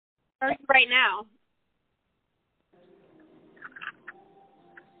Are you right now?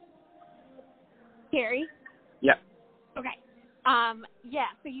 Carrie? Yeah. Okay. Yeah,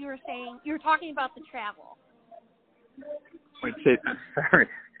 so you were saying, you were talking about the travel. Wait, say, sorry.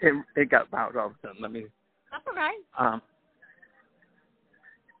 It got loud all of a sudden. Let me. That's okay.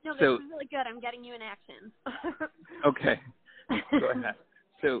 No, this is really good. I'm getting you in action. Okay. Go ahead.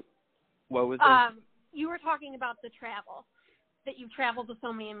 So, what was it? You were talking about the travel, that you've traveled to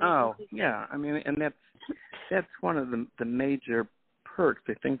so many amazing places. Yeah. I mean, and that's one of the major perks.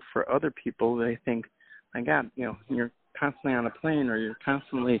 I think for other people, they think, my God, you're constantly on a plane or you're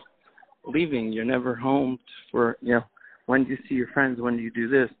constantly leaving. You're never home for, when do you see your friends? When do you do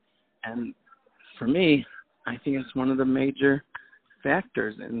this? And for me, I think it's one of the major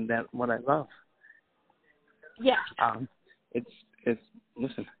factors in that what I love. Yeah. It's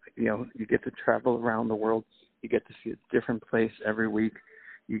listen, you get to travel around the world. You get to see a different place every week.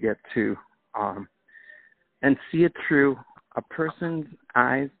 You get to and see it through a person's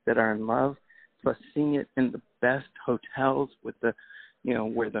eyes that are in love, plus seeing it in the best hotels with the,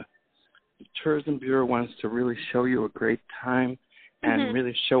 where the tourism bureau wants to really show you a great time and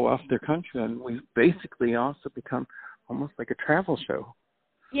really show off their country. And we basically also become almost like a travel show.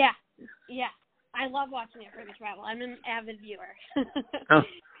 Yeah. I love watching it for the travel. I'm an avid viewer.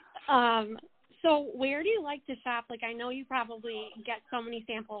 So where do you like to shop? Like, I know you probably get so many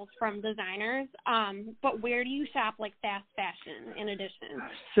samples from designers, but where do you shop, like, fast fashion in addition?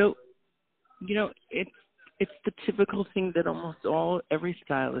 So, it's the typical thing that almost every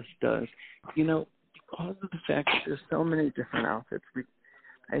stylist does. Because of the fact that there's so many different outfits.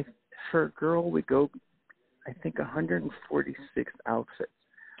 For a girl, we go, I think, 146 outfits.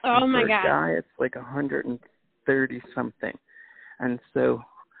 Oh, my God. For a guy, it's like 130 something. And so,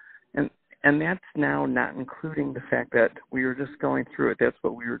 and that's now not including the fact that we were just going through it. That's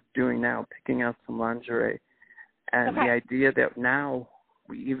what we were doing now, picking out some lingerie. And the idea that now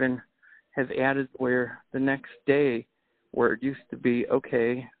we even have added where the next day, where it used to be,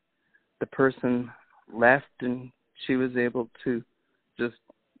 okay, the person left and she was able to just,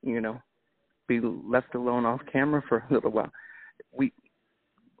 be left alone off camera for a little while.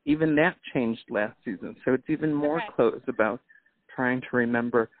 Even that changed last season. So it's even more close about trying to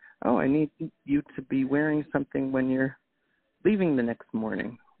remember, I need you to be wearing something when you're leaving the next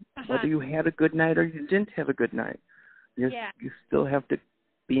morning. Whether you had a good night or you didn't have a good night. You still have to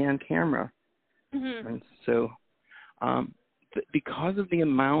be on camera. And so because of the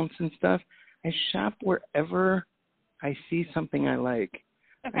amounts and stuff, I shop wherever I see something I like.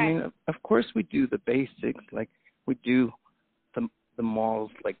 I mean, of course we do the basics, like we do the malls,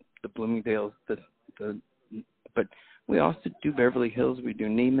 like the Bloomingdale's, but we also do Beverly Hills. We do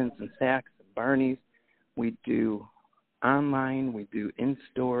Neiman's and Saks and Barney's. We do online. We do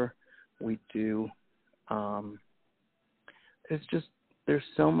in-store. We do, there's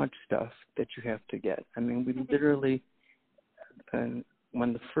so much stuff that you have to get. I mean, we literally,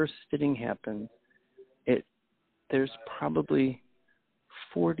 when the first fitting happens, there's probably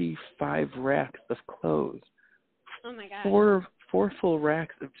 45 racks of clothes. Oh, my God. Four full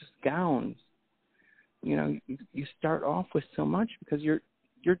racks of just gowns. You start off with so much because you're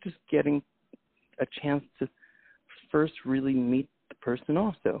just getting a chance to first really meet the person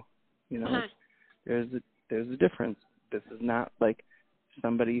also. There's a difference. This is not like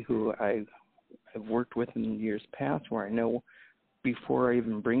somebody who I've worked with in years past where I know before I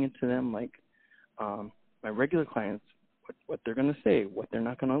even bring it to them, like my regular clients, what they're going to say, what they're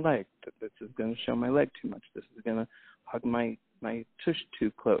not going to like. This is going to show my leg too much. This is going to hug my tush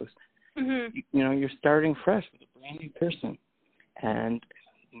too close. You're starting fresh with a brand new person. And,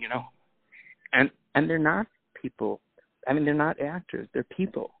 and they're not people. I mean, they're not actors. They're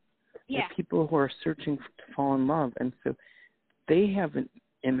people. Yeah. They're people who are searching to fall in love. And so they have an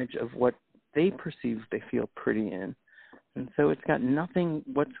image of what they perceive they feel pretty in. And so it's got nothing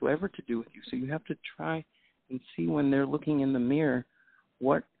whatsoever to do with you. So you have to try and see when they're looking in the mirror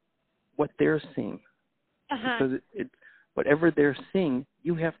what they're seeing. Because it's whatever they're seeing,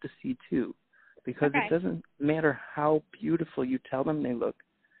 you have to see too. Because it doesn't matter how beautiful you tell them they look.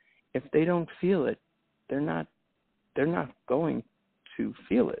 If they don't feel it, they're not going to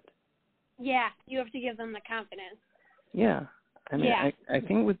feel it. Yeah, you have to give them the confidence. Yeah. I mean, I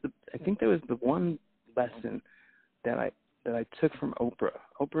think that was the one lesson that I took from Oprah.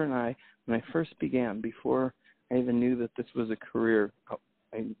 Oprah and I, when I first began, before I even knew that this was a career,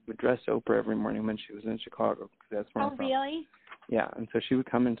 I would dress Oprah every morning when she was in Chicago, because that's where I'm from. Oh, really? Yeah, and so she would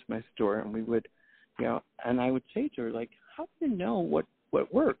come into my store, and we would, and I would say to her, like, how do you know what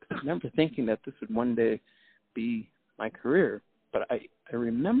works? I remember thinking that this would one day be my career. but I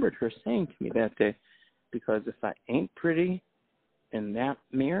remembered her saying to me that day, because if I ain't pretty in that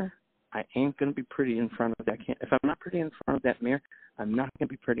mirror, I ain't going to be pretty in front of that camera. If I'm not pretty in front of that mirror, I'm not going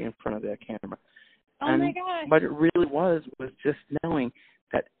to be pretty in front of that camera. Oh, my gosh. What it really was just knowing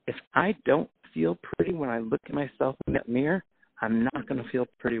that if I don't feel pretty when I look at myself in that mirror, I'm not going to feel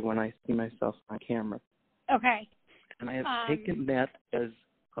pretty when I see myself on camera. Okay. And I have taken that as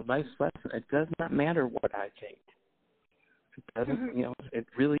a life lesson. It does not matter what I think. It doesn't, you know, it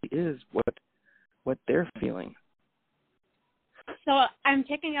really is what they're feeling. So I'm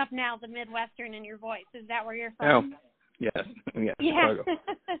picking up now the Midwestern in your voice. Is that where you're from? Oh, yes. Yeah. Yeah. Chicago.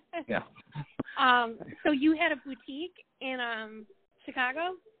 Yeah. So you had a boutique in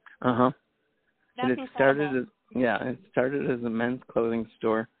Chicago? Uh-huh. That's and it incredible. started as a men's clothing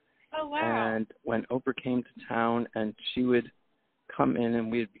store. Oh, wow. And when Oprah came to town, and she would come in,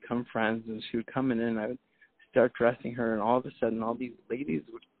 and we had become friends, and she would come in, and I would start dressing her, and all of a sudden all these ladies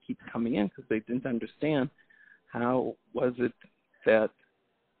would keep coming in because they didn't understand how was it that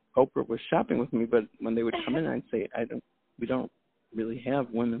Oprah was shopping with me. But when they would come in, I'd say, we don't really have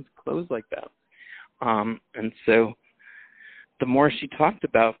women's clothes like that. And so the more she talked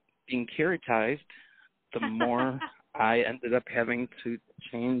about being carrotized, the more I ended up having to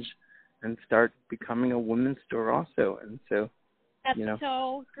change and start becoming a women's store also. And so, that's you know,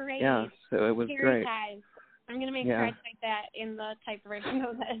 so great. Yeah, so it was great. I'm going to make sure I type that in the typewriter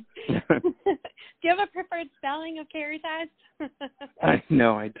of this. Do you have a preferred spelling of carrotized?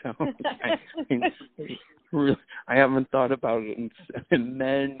 No, I don't. I haven't thought about it in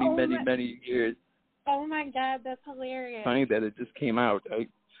many years. Oh, my God, that's hilarious. Funny that it just came out. It's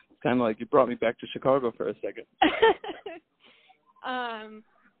kind of like you brought me back to Chicago for a second.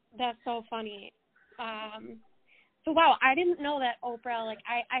 That's so funny. So, wow, I didn't know that Oprah, like,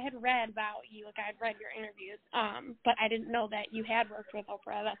 I had read about you, like, I had read your interviews, but I didn't know that you had worked with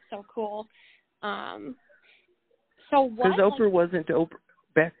Oprah. That's so cool. So what? Because Oprah wasn't Oprah.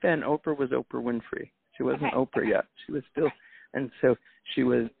 Back then, Oprah was Oprah Winfrey. She wasn't Oprah yet. She was still, and so she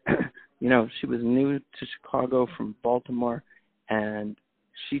was, you know, she was new to Chicago from Baltimore, and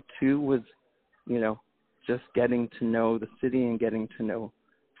she, too, was, you know, just getting to know the city and getting to know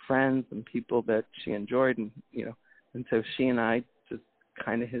friends and people that she enjoyed, and, you know, and so she and I just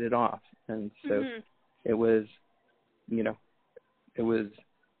kind of hit it off. And so it was, you know, it was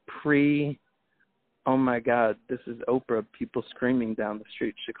oh my God, this is Oprah, people screaming down the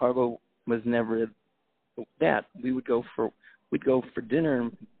street. Chicago was never that. We'd go for dinner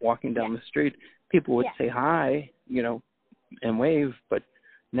and walking down the street. People would say hi, you know, and wave, but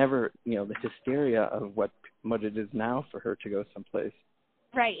never, you know, the hysteria of what it is now for her to go someplace.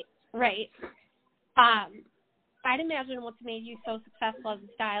 Right. I'd imagine what's made you so successful as a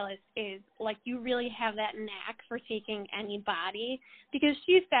stylist is, like, you really have that knack for taking any body, because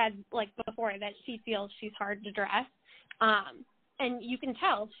she said, like, before that she feels she's hard to dress, and you can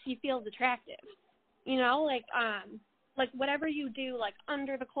tell she feels attractive, you know, like whatever you do, like,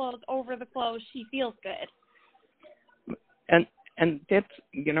 under the clothes, over the clothes, she feels good. And that's,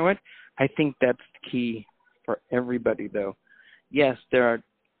 you know what, I think that's key for everybody, though. Yes, there are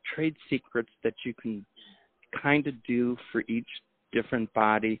trade secrets that you can kind of do for each different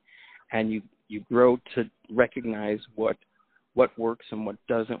body, and you grow to recognize what works and what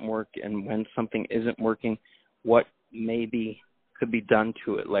doesn't work, and when something isn't working, what maybe could be done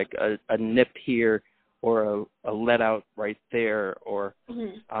to it, like a nip here or a let out right there, or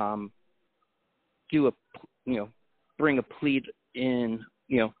do a, you know, bring a pleat in,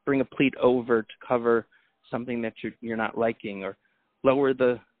 you know, bring a pleat over to cover something that you're not liking, or lower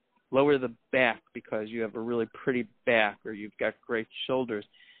the back because you have a really pretty back, or you've got great shoulders.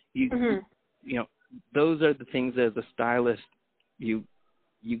 You know, those are the things as a stylist you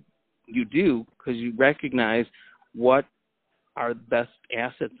do, because you recognize what are the best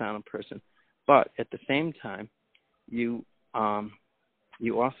assets on a person. But at the same time, you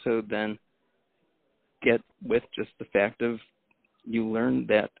also then get with just the fact of, you learn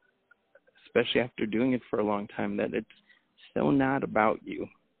that, especially after doing it for a long time, that it's so not about you.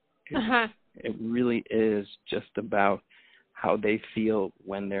 It really is just about how they feel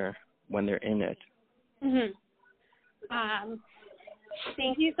when they're in it.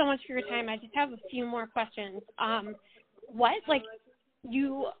 Thank you so much for your time. I just have a few more questions. What, like,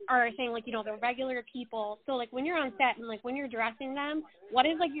 you are saying, like, you know, the regular people, so, like, when you're on set and, like, when you're dressing them, what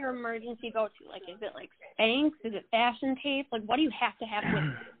is, like, your emergency go-to? Like, is it, like, Spanx? Is it fashion tape? Like, what do you have to have with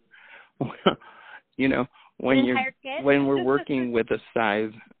you? Well, you know, when we're working with a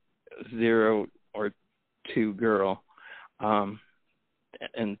size 0 or 2 girl,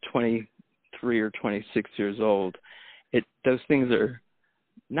 and 23 or 26 years old, those things are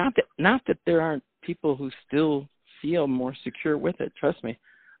not that there aren't people who still feel more secure with it. Trust me,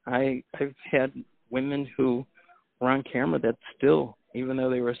 I've had women who were on camera that still, even though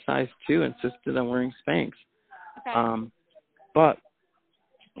they were size 2, insisted on wearing Spanx. Okay. But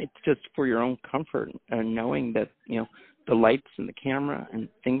it's just for your own comfort and knowing that, the lights and the camera and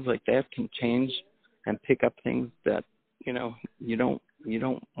things like that can change and pick up things that, you don't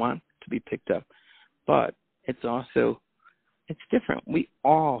want to be picked up. But it's different. We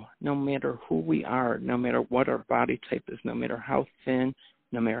all, no matter who we are, no matter what our body type is, no matter how thin,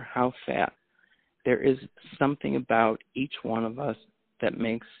 no matter how fat, there is something about each one of us that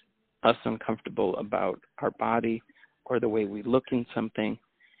makes us uncomfortable about our body or the way we look in something.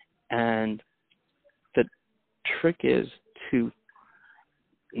 And the trick is to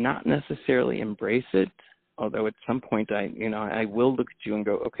not necessarily embrace it, although at some point I will look at you and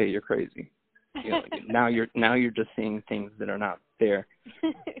go, okay, you're crazy. Now you're just seeing things that are not there.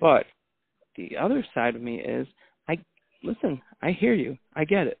 But the other side of me is, I hear you. I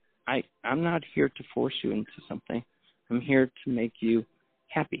get it. I'm not here to force you into something. I'm here to make you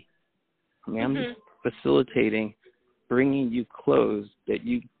happy. I'm just facilitating, bringing you clothes that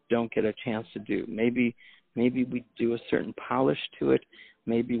you don't get a chance to do. Maybe we do a certain polish to it.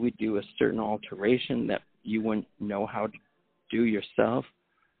 Maybe we do a certain alteration that you wouldn't know how to do yourself.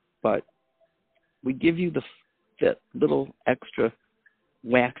 But we give you that little extra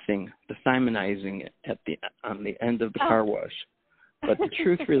waxing, the Simonizing on the end of the car wash. But the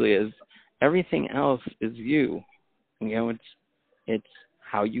truth really is, everything else is you. It's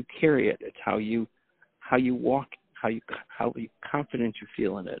how you carry it. It's how you walk, how confident you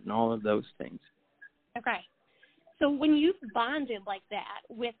feel in it, and all of those things. Okay. So when you've bonded like that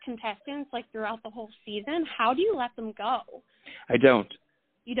with contestants, like throughout the whole season, how do you let them go? I don't.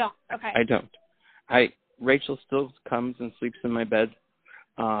 You don't? Okay. I don't. Rachel still comes and sleeps in my bed.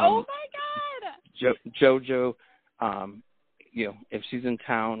 Oh my God! JoJo, if she's in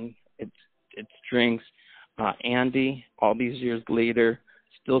town, it's drinks. Andy, all these years later,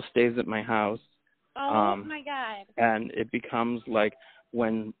 still stays at my house. Oh my God! And it becomes like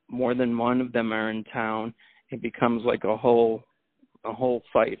when more than one of them are in town, it becomes like a whole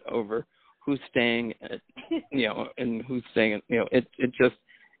fight over who's staying, and who's staying.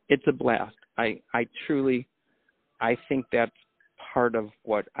 It's a blast. I truly think that's part of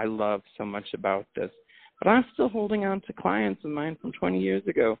what I love so much about this. But I'm still holding on to clients of mine from 20 years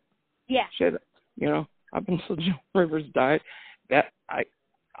ago. Yeah. Shit, up until Joan Rivers died, that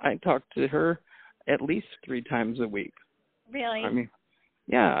I talked to her at least 3 times a week. Really? I mean,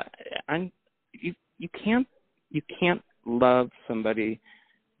 yeah. You can't love somebody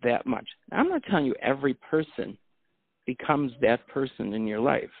that much. Now, I'm not telling you every person becomes that person in your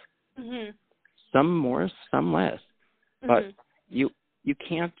life. Mm-hmm. Some more, some less. Mm-hmm. But you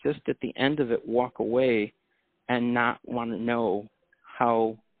can't just at the end of it walk away and not want to know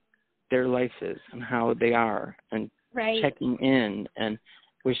how their life is and how they are, and checking in and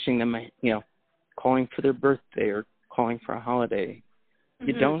wishing them, calling for their birthday or calling for a holiday. Mm-hmm.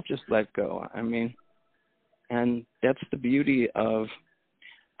 You don't just let go. I mean, and that's the beauty of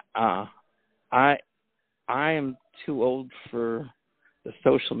I am too old for the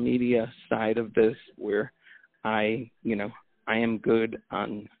social media side of this, where I am good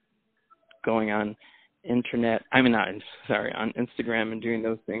on going on on Instagram and doing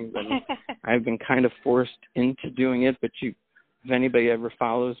those things. And I've been kind of forced into doing it, but if anybody ever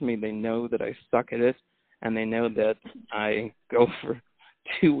follows me, they know that I suck at it, and they know that I go for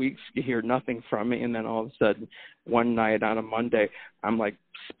 2 weeks, you hear nothing from me, and then all of a sudden, one night on a Monday, I'm like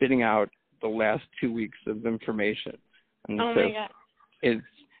spitting out the last 2 weeks of information. And oh so my God. it's,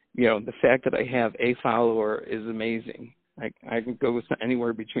 the fact that I have a follower is amazing. I can go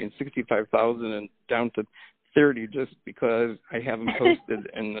anywhere between 65,000 and down to 30 just because I haven't posted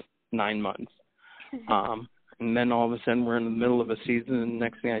in 9 months. And then all of a sudden we're in the middle of a season, and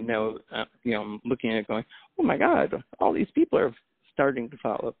next thing I know, I'm looking at it going, oh my God, all these people are starting to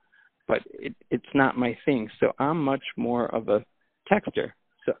follow. But it's not my thing. So I'm much more of a texter.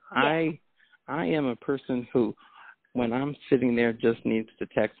 So yeah. I am a person who, when I'm sitting there, just needs to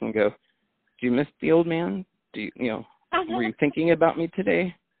text and go, do you miss the old man? Were you thinking about me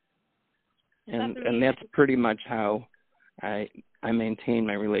today? And that's pretty much how I maintain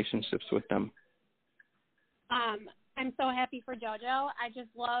my relationships with them. I'm so happy for JoJo. I just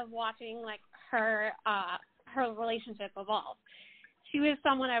love watching her relationship evolve. She was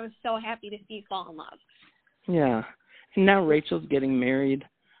someone I was so happy to see fall in love. Yeah. And now Rachel's getting married.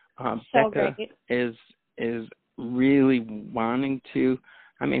 So Becca great. is really wanting to.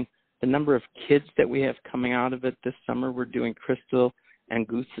 I mean, the number of kids that we have coming out of it this summer. We're doing Crystal and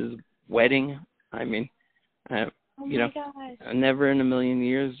Goose's wedding. I mean, you know, gosh. never in a million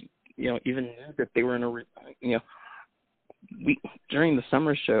years, you know, even knew that they were in a, you know, during the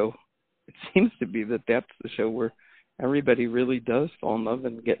summer show, it seems to be that that's the show where everybody really does fall in love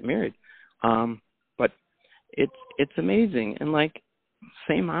and get married. But it's amazing. And like,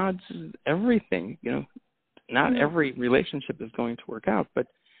 same odds as everything, you know, not every relationship is going to work out, but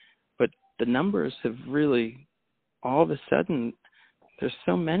the numbers have really, all of a sudden, there's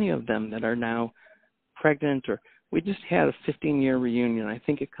so many of them that are now pregnant, or we just had a 15-year reunion. I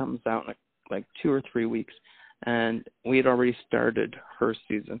think it comes out in like 2 or 3 weeks, and we had already started her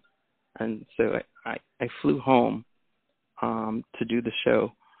season. And so I flew home to do the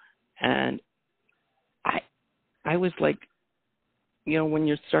show, and I was like, you know, when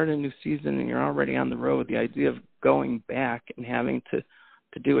you start a new season and you're already on the road, the idea of going back and having to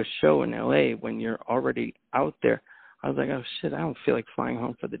do a show in LA when you're already out there, I was like, oh shit, I don't feel like flying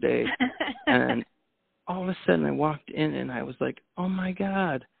home for the day. And all of a sudden I walked in and I was like, oh my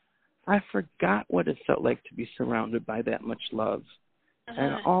God, I forgot what it felt like to be surrounded by that much love.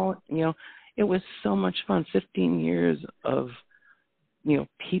 And you know, it was so much fun. 15 years of, you know,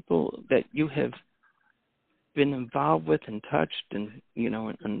 people that you have been involved with and touched and, you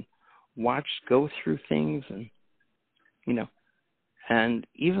know, and watched go through things, and, you know, and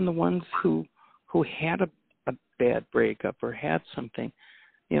even the ones who had a bad breakup or had something,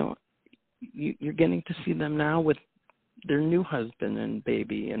 you know, you're getting to see them now with their new husband and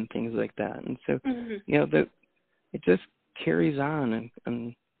baby and things like that. And so, you know, it just carries on,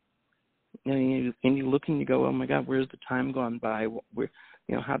 and you know, and you look and you go, oh my God, where's the time gone by? Where,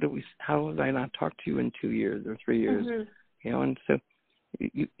 you know, how have I not talked to you in 2 years or 3 years? You know, and so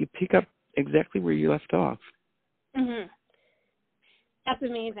you pick up exactly where you left off. That's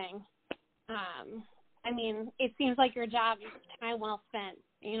amazing. I mean, it seems like your job is time well spent.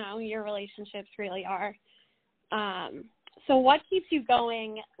 You know, your relationships really are. So what keeps you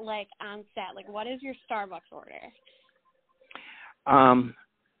going, like, on set? Like, what is your Starbucks order?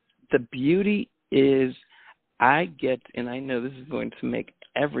 The beauty is I get, and I know this is going to make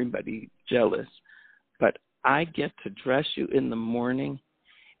everybody jealous, but I get to dress you in the morning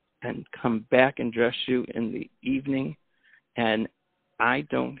and come back and dress you in the evening, and I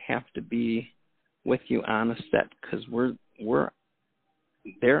don't have to be with you on a set because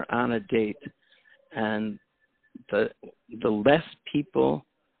they're on a date, and the less people,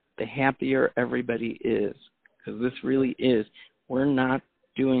 the happier everybody is, because this really is. We're not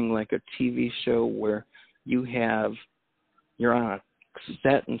doing like a TV show where you're on a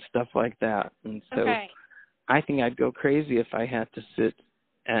set and stuff like that. And so I think I'd go crazy if I had to sit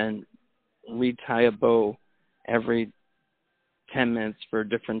and retie a bow every 10 minutes for a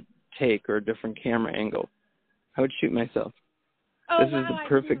different take or a different camera angle. I would shoot myself. This is the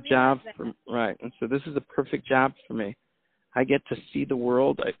perfect job for, right. And so this is the perfect job for me. I get to see the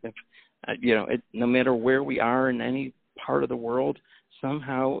world. You know, no matter where we are in any part of the world,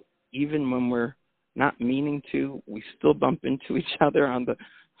 somehow, even when we're not meaning to, we still bump into each other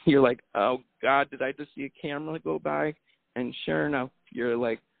you're like, oh God, did I just see a camera go by? And sure enough, you're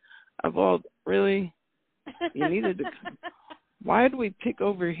like, Evald, really? You needed to, why did we pick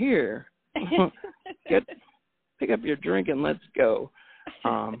over here? Pick up your drink and let's go.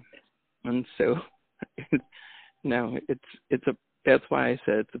 And so, no, that's why I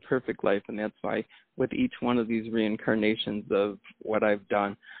said it's a perfect life, and that's why with each one of these reincarnations of what I've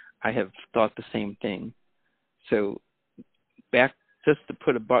done, I have thought the same thing. So back, just to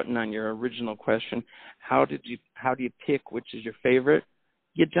put a button on your original question, how do you pick which is your favorite?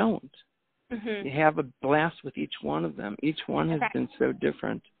 You don't. You have a blast with each one of them. Each one has been so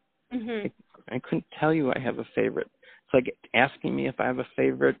different. I couldn't tell you I have a favorite. It's like asking me if I have a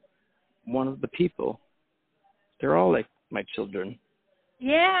favorite one of the people. They're all like my children.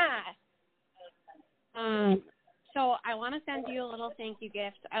 Yeah. So I want to send you a little thank you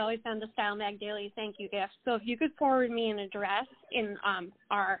gift. I always send the Style Mag Daily thank you gift. So if you could forward me an address in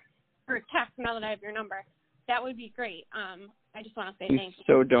our text now that I have your number, that would be great. I just want to say thank you.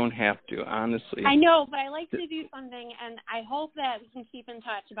 So don't have to, honestly. I know, but I like to do something, and I hope that we can keep in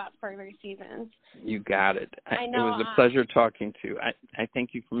touch about further seasons. You got it. I know. It was a pleasure talking to you. I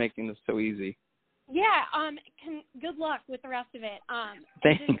thank you for making this so easy. Yeah. Good luck with the rest of it.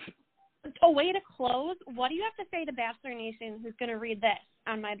 Thanks. A way to close, what do you have to say to Bachelor Nation who's going to read this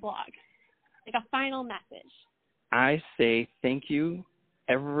on my blog? Like a final message. I say thank you,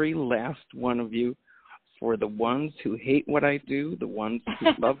 every last one of you, for the ones who hate what I do, the ones who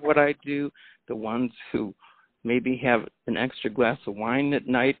love what I do, the ones who maybe have an extra glass of wine at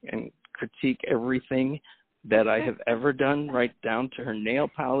night and critique everything that I have ever done, right down to her nail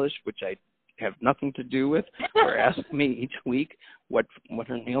polish, which I have nothing to do with, or ask me each week what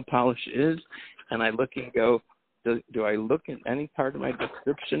her nail polish is, and I look and go, do I look at any part of my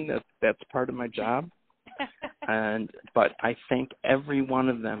description that's part of my job? But I thank every one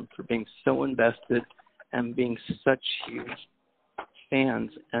of them for being so invested and being such huge fans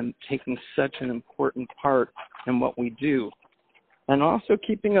and taking such an important part in what we do, and also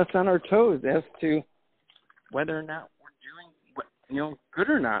keeping us on our toes as to whether or not we're doing good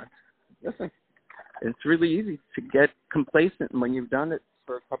or not. Listen, it's really easy to get complacent when you've done it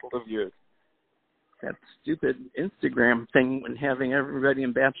for a couple of years. That stupid Instagram thing when having everybody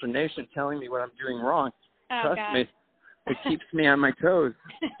in Bachelor Nation telling me what I'm doing wrong. Trust me, it keeps me on my toes.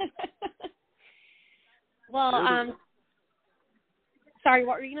 Well, sorry,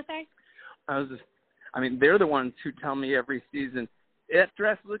 what were you going to say? They're the ones who tell me every season, that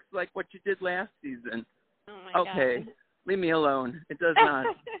dress looks like what you did last season. Oh my okay, God. Leave me alone. It does not.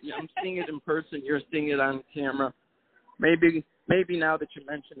 I'm seeing it in person. You're seeing it on camera. Maybe now that you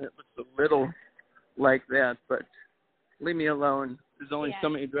mention it, it looks a little like that, but leave me alone. There's only so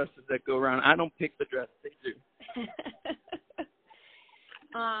many dresses that go around. I don't pick the dress. They do.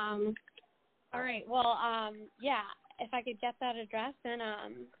 All right. Well, if I could get that address, then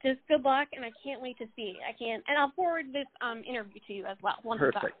just good luck, and I can't wait to see. And I'll forward this interview to you as well.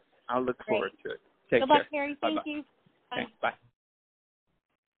 Perfect. I'll look forward to it. Take care. Good luck, Carrie. Thank you. Bye. Thanks. Bye.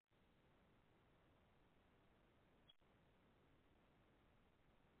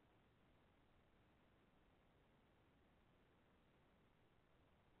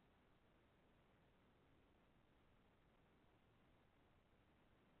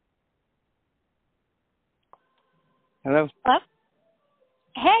 Hello?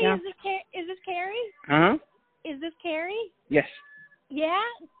 Hey, yeah. Is this Carrie? Uh-huh. Is this Carrie? Yes. Yeah?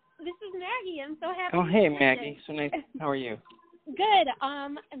 This is Maggie. I'm so happy. Oh, hey, Maggie. So nice. How are you? Good.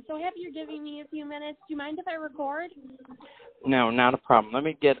 I'm so happy you're giving me a few minutes. Do you mind if I record? No, not a problem. Let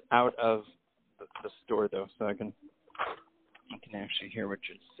me get out of the store, though, so I can actually hear what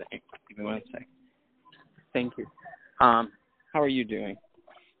you're saying. Give me 1 second. Thank you. How are you doing?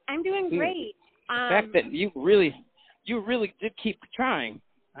 I'm doing great. The fact that you really did keep trying.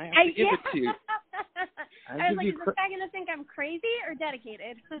 I have to give it to you. I was like, is this guy going to think I'm crazy or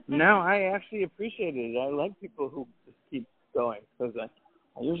dedicated? No, I actually appreciate it. I like people who just keep going because I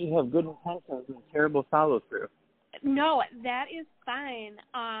usually have good intentions and terrible follow-through. No, that is fine.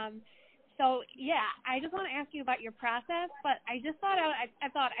 So, I just want to ask you about your process, but I just thought I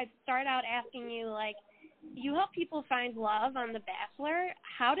thought I'd start out asking you, like, you help people find love on The Bachelor.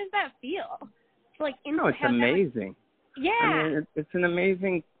 How does that feel? It's amazing. It's an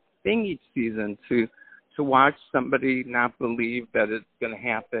amazing thing each season to watch somebody not believe that it's going to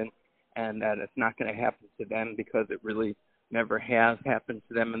happen and that it's not going to happen to them because it really never has happened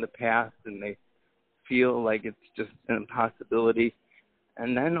to them in the past, and they feel like it's just an impossibility.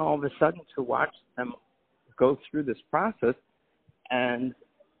 And then all of a sudden to watch them go through this process and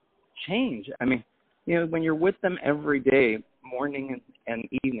change. When you're with them every day, morning and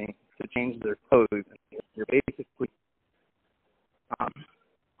evening, to change their clothes, you're basically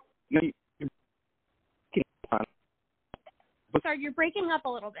Sorry, you're breaking up a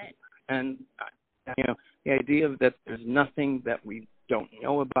little bit. And the idea of that there's nothing that we don't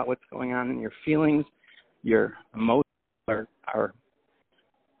know about what's going on in your feelings, your emotions are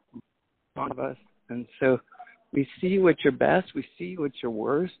one of us, and so we see you at your best, we see you at your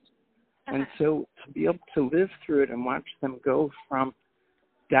worst, and so to be able to live through it and watch them go from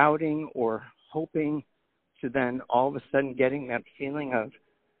doubting or hoping to then all of a sudden getting that feeling of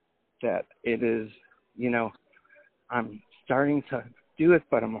that it is, I'm starting to do it,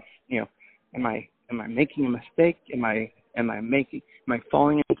 but am I making a mistake? Am I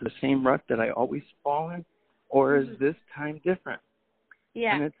falling into the same rut that I always fall in, or is this time different?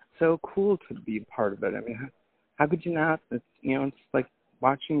 Yeah. And it's so cool to be a part of it. How could you not? It's like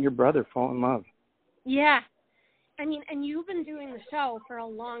watching your brother fall in love. Yeah. And you've been doing the show for a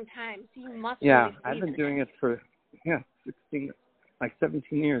long time, so you must. Yeah, I've been doing it for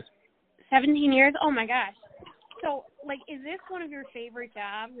 17 years. 17 years? Oh my gosh. So, is this one of your favorite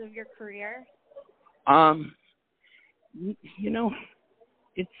jobs of your career?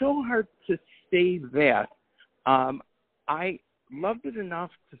 It's so hard to say that. I loved it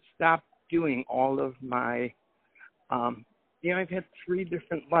enough to stop doing all of my, I've had 3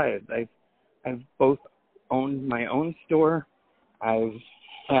 different lives. I've both owned my own store. I've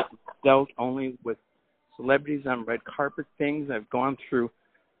dealt only with celebrities on red carpet things. I've gone through,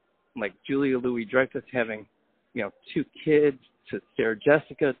 like Julia Louis-Dreyfus, having 2 kids, to Sarah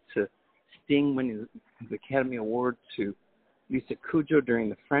Jessica, to Sting winning the Academy Award, to Lisa Kudrow during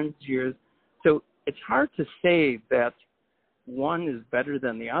the Friends years. So it's hard to say that one is better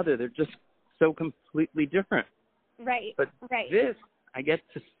than the other. They're just so completely different. Right. But right. this, I get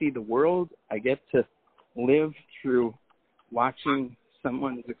to see the world. I get to live through watching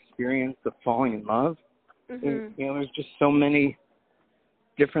someone's experience of falling in love. Mm-hmm. And, there's just so many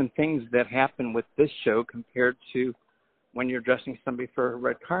different things that happen with this show compared to when you're dressing somebody for a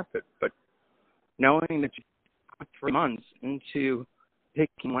red carpet. But knowing that you put 3 months into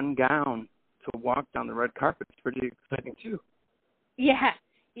picking one gown to walk down the red carpet is pretty exciting too. Yeah.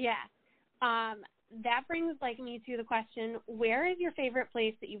 That brings me to the question, where is your favorite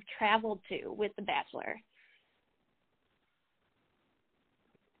place that you've traveled to with The Bachelor?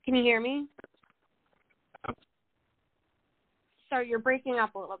 Can you hear me? Sorry, you're breaking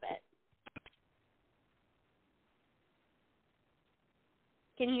up a little bit.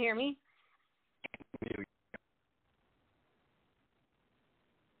 Can you hear me?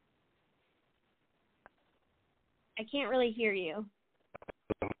 I can't really hear you.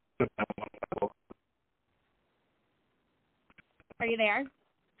 Are you there?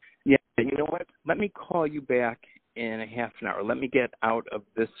 Yeah, you know what? Let me call you back in a half an hour. Let me get out of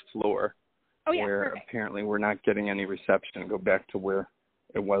this floor where perfect. Apparently we're not getting any reception and go back to where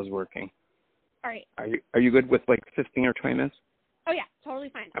it was working. All right. Are you good with 15 or 20 minutes? Oh, yeah, totally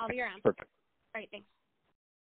fine. Okay, I'll be around. Perfect. All right, thanks.